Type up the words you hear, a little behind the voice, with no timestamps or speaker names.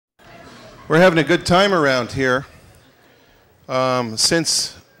We're having a good time around here.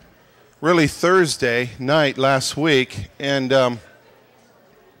 Since really Thursday night last week, and you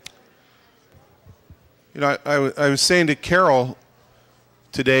know, I was saying to Carol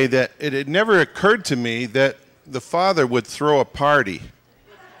today that it had never occurred to me that the Father would throw a party.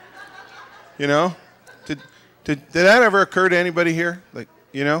 You know, did that ever occur to anybody here? Like,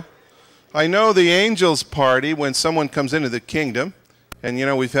 you know, I know the angels party when someone comes into the kingdom, and you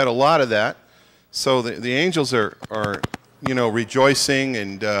know we've had a lot of that. So the angels are you know, rejoicing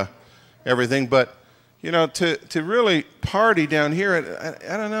and everything, but you know, to really party down here,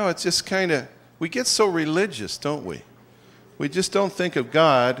 I don't know, it's just kind of, we get so religious, don't we? We just don't think of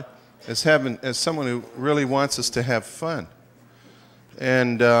God as someone who really wants us to have fun.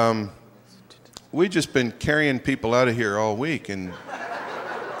 And we've just been carrying people out of here all week and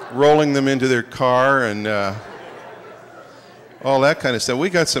rolling them into their car and all that kind of stuff. We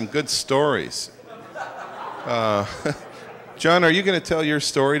got some good stories. John, are you going to tell your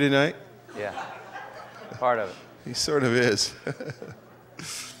story tonight? Yeah, part of it. He sort of is.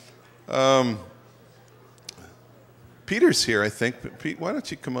 Peter's here, I think. But Pete, why don't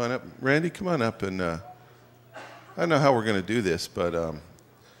you come on up? Randy, come on up. And I don't know how we're going to do this, but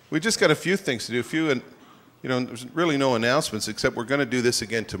we just got a few things to do. And you know, there's really no announcements, except we're going to do this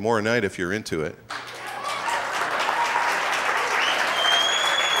again tomorrow night if you're into it.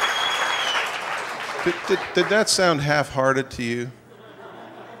 Did that sound half-hearted to you?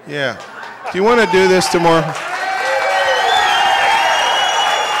 Yeah. Do you want to do this tomorrow?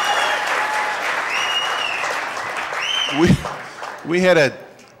 We had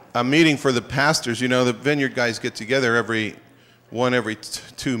a meeting for the pastors. You know, the Vineyard guys get together every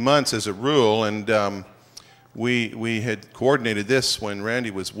 2 months as a rule, and we had coordinated this when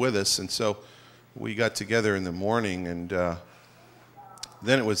Randy was with us, and so we got together in the morning, and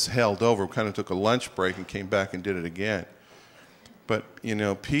then it was held over. We kind of took a lunch break and came back and did it again. But, you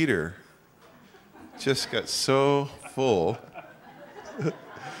know, Peter just got so full.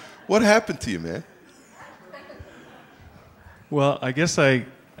 What happened to you, man? Well, I guess I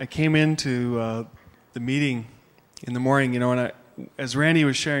came into the meeting in the morning, you know, and as Randy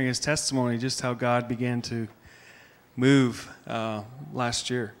was sharing his testimony, just how God began to move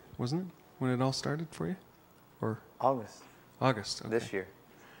last year, wasn't it? When it all started for you? Or August. August. Okay. This year.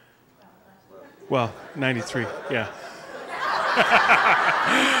 Well, 93, yeah.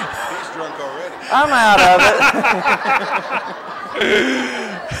 He's drunk already. I'm out of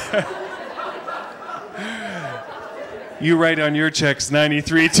it. You write on your checks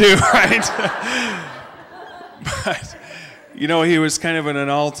 93 too, right? But, you know, he was kind of at an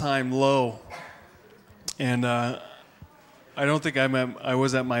all-time low. And I don't think I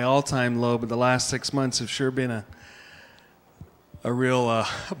was at my all-time low, but the last 6 months have sure been a real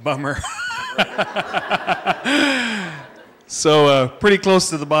bummer. So pretty close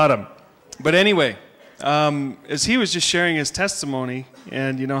to the bottom. But anyway, as he was just sharing his testimony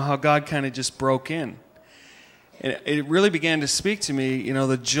and, you know, how God kind of just broke in, and it really began to speak to me, you know,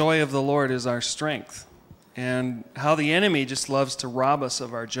 the joy of the Lord is our strength, and how the enemy just loves to rob us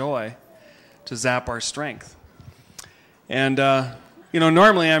of our joy to zap our strength. And, you know,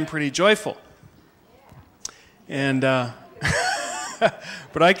 normally I'm pretty joyful. And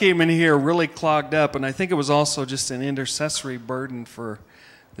but I came in here really clogged up, and I think it was also just an intercessory burden for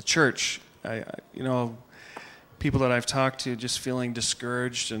the church. You know, people that I've talked to just feeling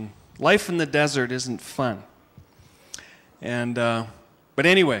discouraged, and life in the desert isn't fun. And but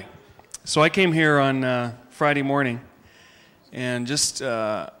anyway, so I came here on Friday morning and just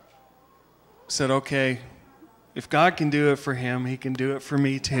said, okay, if God can do it for him, he can do it for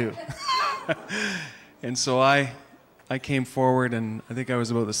me too. And so I came forward, and I think I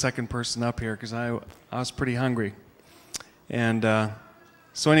was about the second person up here because I was pretty hungry. And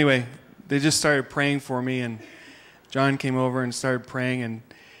so anyway, they just started praying for me, and John came over and started praying, and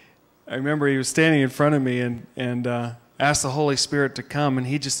I remember he was standing in front of me and asked the Holy Spirit to come, and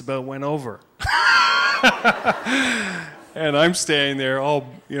he just about went over. And I'm standing there all,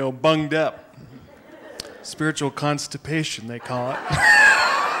 you know, bunged up. Spiritual constipation, they call it.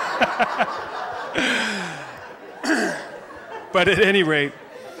 But at any rate,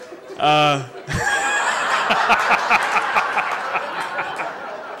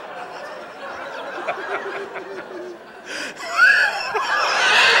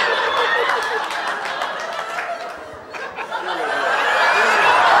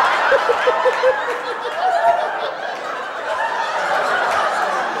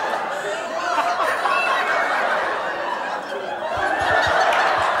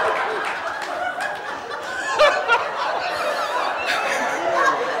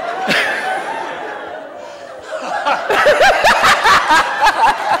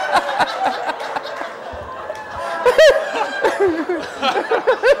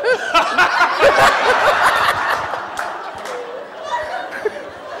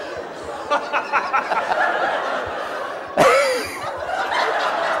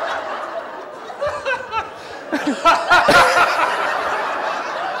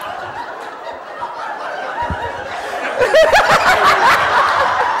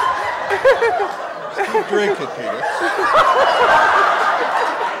 Drink it, Peter.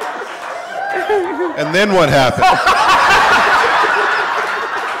 And then what happened?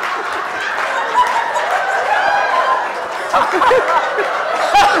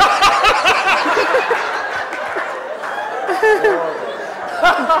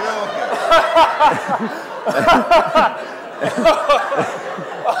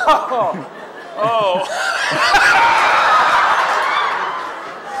 Oh.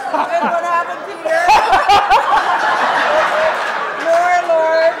 And what happened, Peter? More,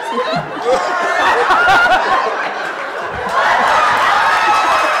 Lord.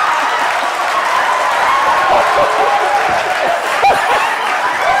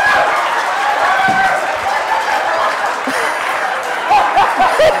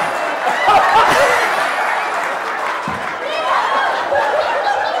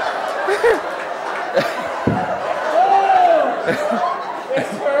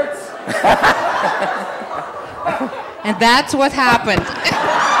 And that's what happened.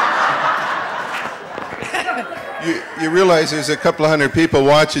 You realize there's a couple of hundred people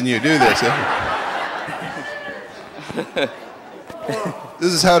watching you do this, huh?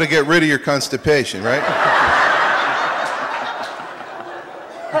 This is how to get rid of your constipation, right?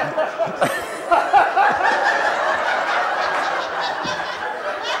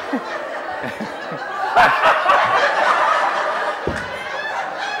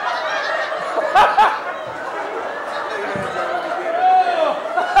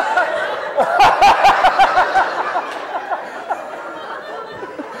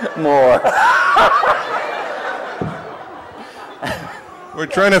 More. We're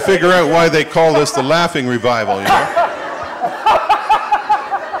trying to figure out why they call this the laughing revival, you know?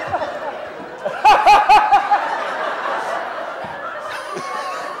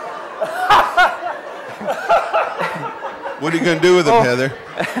 What are you going to do with them, Heather?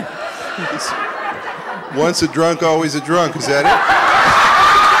 Once a drunk, always a drunk. Is that it?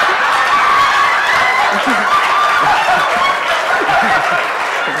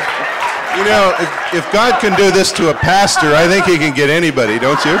 You know, if God can do this to a pastor, I think he can get anybody,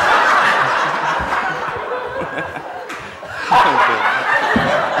 don't you?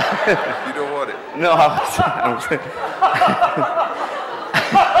 You don't want it. No,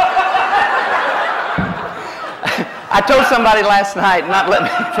 I told somebody last night, not let me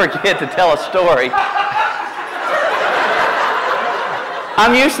forget to tell a story.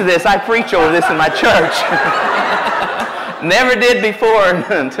 I'm used to this. I preach over this in my church. Never did before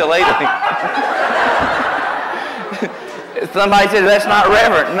until lately. Somebody says, that's not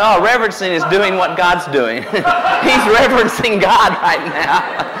reverent. No, reverencing is doing what God's doing. He's reverencing God right now.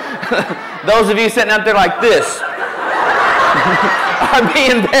 Those of you sitting up there like this are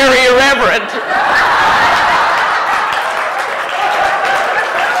being very irreverent.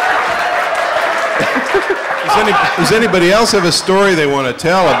 Does anybody else have a story they want to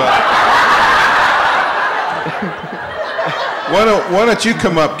tell about? Why don't you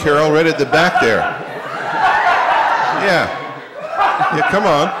come up, Carol, right at the back there? Yeah. Yeah, come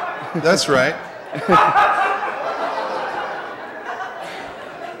on. That's right.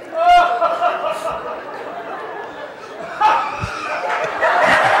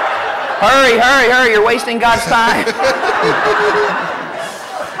 Hurry, hurry, hurry. You're wasting God's time.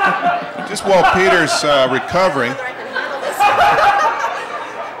 Just while Peter's recovering.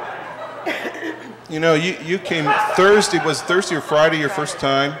 You know, you came Thursday. Was Thursday or Friday your first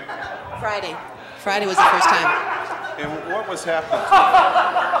time? Friday. Friday was the first time. And what was happening?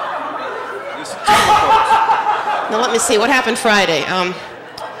 Now let me see what happened Friday.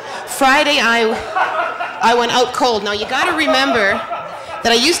 Friday I went out cold. Now you got to remember that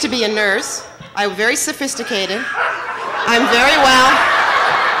I used to be a nurse. I'm very sophisticated. I'm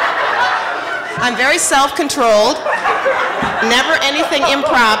very self-controlled. Never anything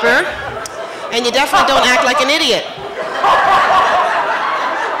improper. And you definitely don't act like an idiot.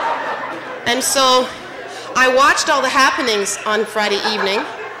 And so I watched all the happenings on Friday evening.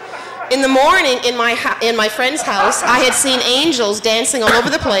 In the morning, in my friend's house, I had seen angels dancing all over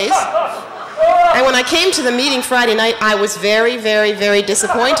the place. And when I came to the meeting Friday night, I was very, very, very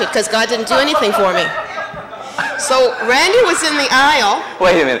disappointed because God didn't do anything for me. So Randy was in the aisle.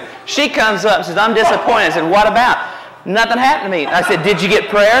 Wait a minute. She comes up and says, I'm disappointed. I said, what about? Nothing happened to me. I said, did you get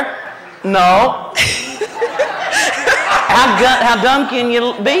prayer? No. How dumb can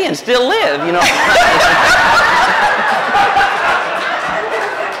you be and still live, you know?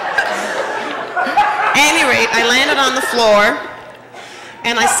 At any rate, I landed on the floor,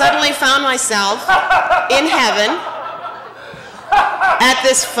 and I suddenly found myself in heaven at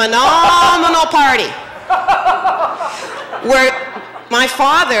this phenomenal party where my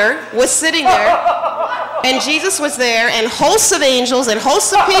Father was sitting there, and Jesus was there, and hosts of angels and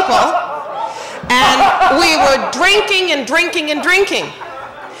hosts of people, and we were drinking and drinking and drinking.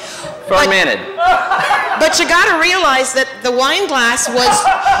 Fermented. But you got to realize that the wine glass was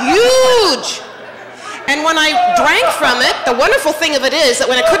huge. And when I drank from it, the wonderful thing of it is that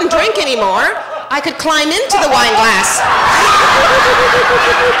when I couldn't drink anymore, I could climb into the wine glass.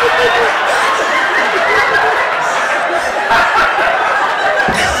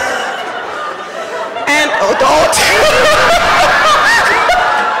 And, oh, don't.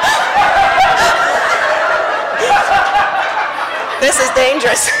 This is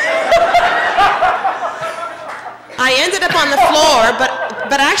dangerous. I ended up on the floor, but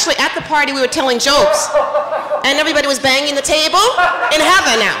actually at the party we were telling jokes. And everybody was banging the table in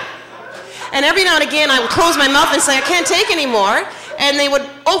heaven now. And every now and again I would close my mouth and say, I can't take anymore. And they would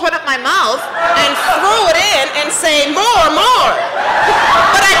open up my mouth and throw it in and say, more, more.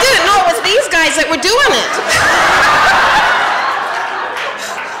 But I didn't know it was these guys that were doing it.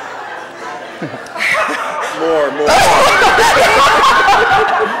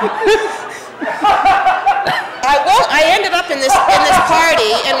 I ended up in this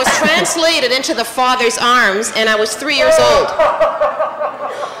party and was translated into the Father's arms, and I was 3 years old.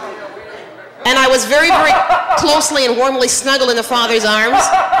 And I was very, very closely and warmly snuggled in the Father's arms,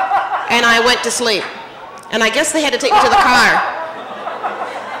 and I went to sleep. And I guess they had to take me to the car.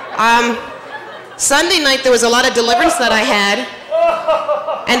 Sunday night there was a lot of deliverance that I had,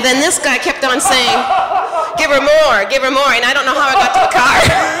 and then this guy kept on saying, give her more, and I don't know how I got to the car.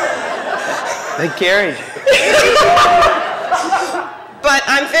 They carried you. But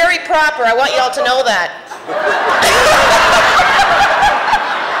I'm very proper. I want you all to know that.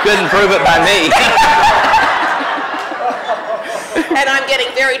 Couldn't prove it by me. And I'm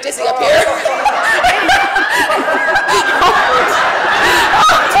getting very dizzy up here.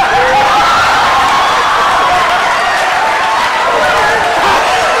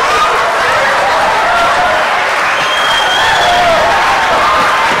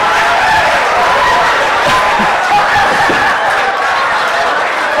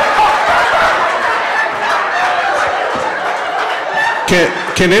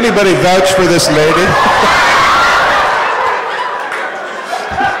 Can anybody vouch for this lady?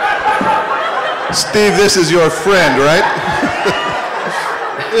 Steve, this is your friend, right?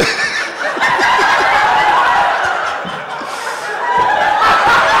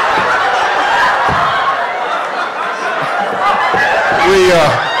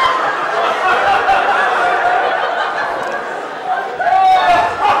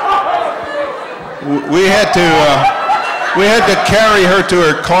 We had to carry her to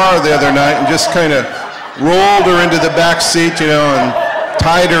her car the other night and just kind of rolled her into the back seat, you know, and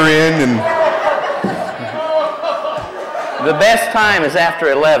tied her in. And the best time is after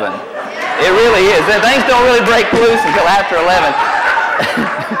 11. It really is. Things don't really break loose until after 11.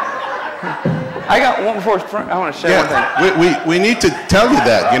 I got one before. I want to share one thing. We need to tell you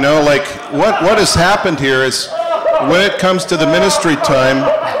that, you know, like what has happened here is when it comes to the ministry time,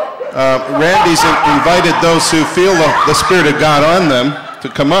 Randy's invited those who feel the Spirit of God on them to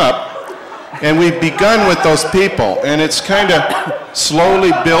come up, and we've begun with those people, and it's kind of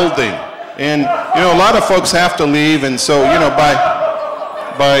slowly building. And you know, a lot of folks have to leave, and so you know, by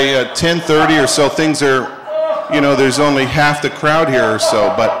 10:30 or so, things are, you know, there's only half the crowd here or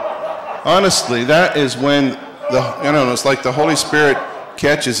so. But honestly, that is when I don't know, it's like the Holy Spirit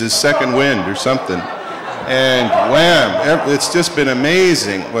catches his second wind or something. And wham, it's just been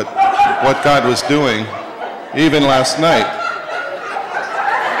amazing what God was doing, even last night.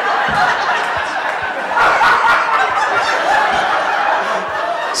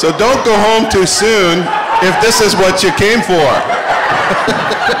 So don't go home too soon if this is what you came for.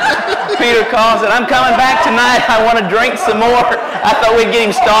 Peter calls and I'm coming back tonight. I want to drink some more. I thought we'd get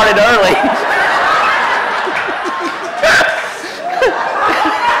him started early.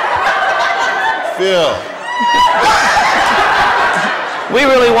 Phil. We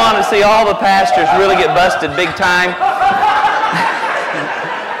really want to see all the pastors really get busted big time.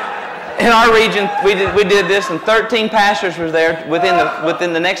 In our region, we did this, and 13 pastors were there.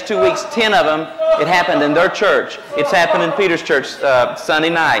 Within the next 2 weeks, 10 of them, it happened in their church. It's happened in Peter's church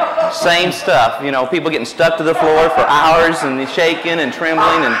Sunday night. Same stuff. You know, people getting stuck to the floor for hours and shaking and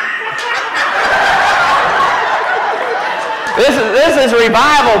trembling. And this is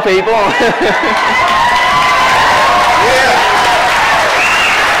revival, people. Yeah.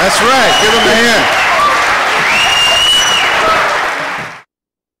 That's right. Give them a hand.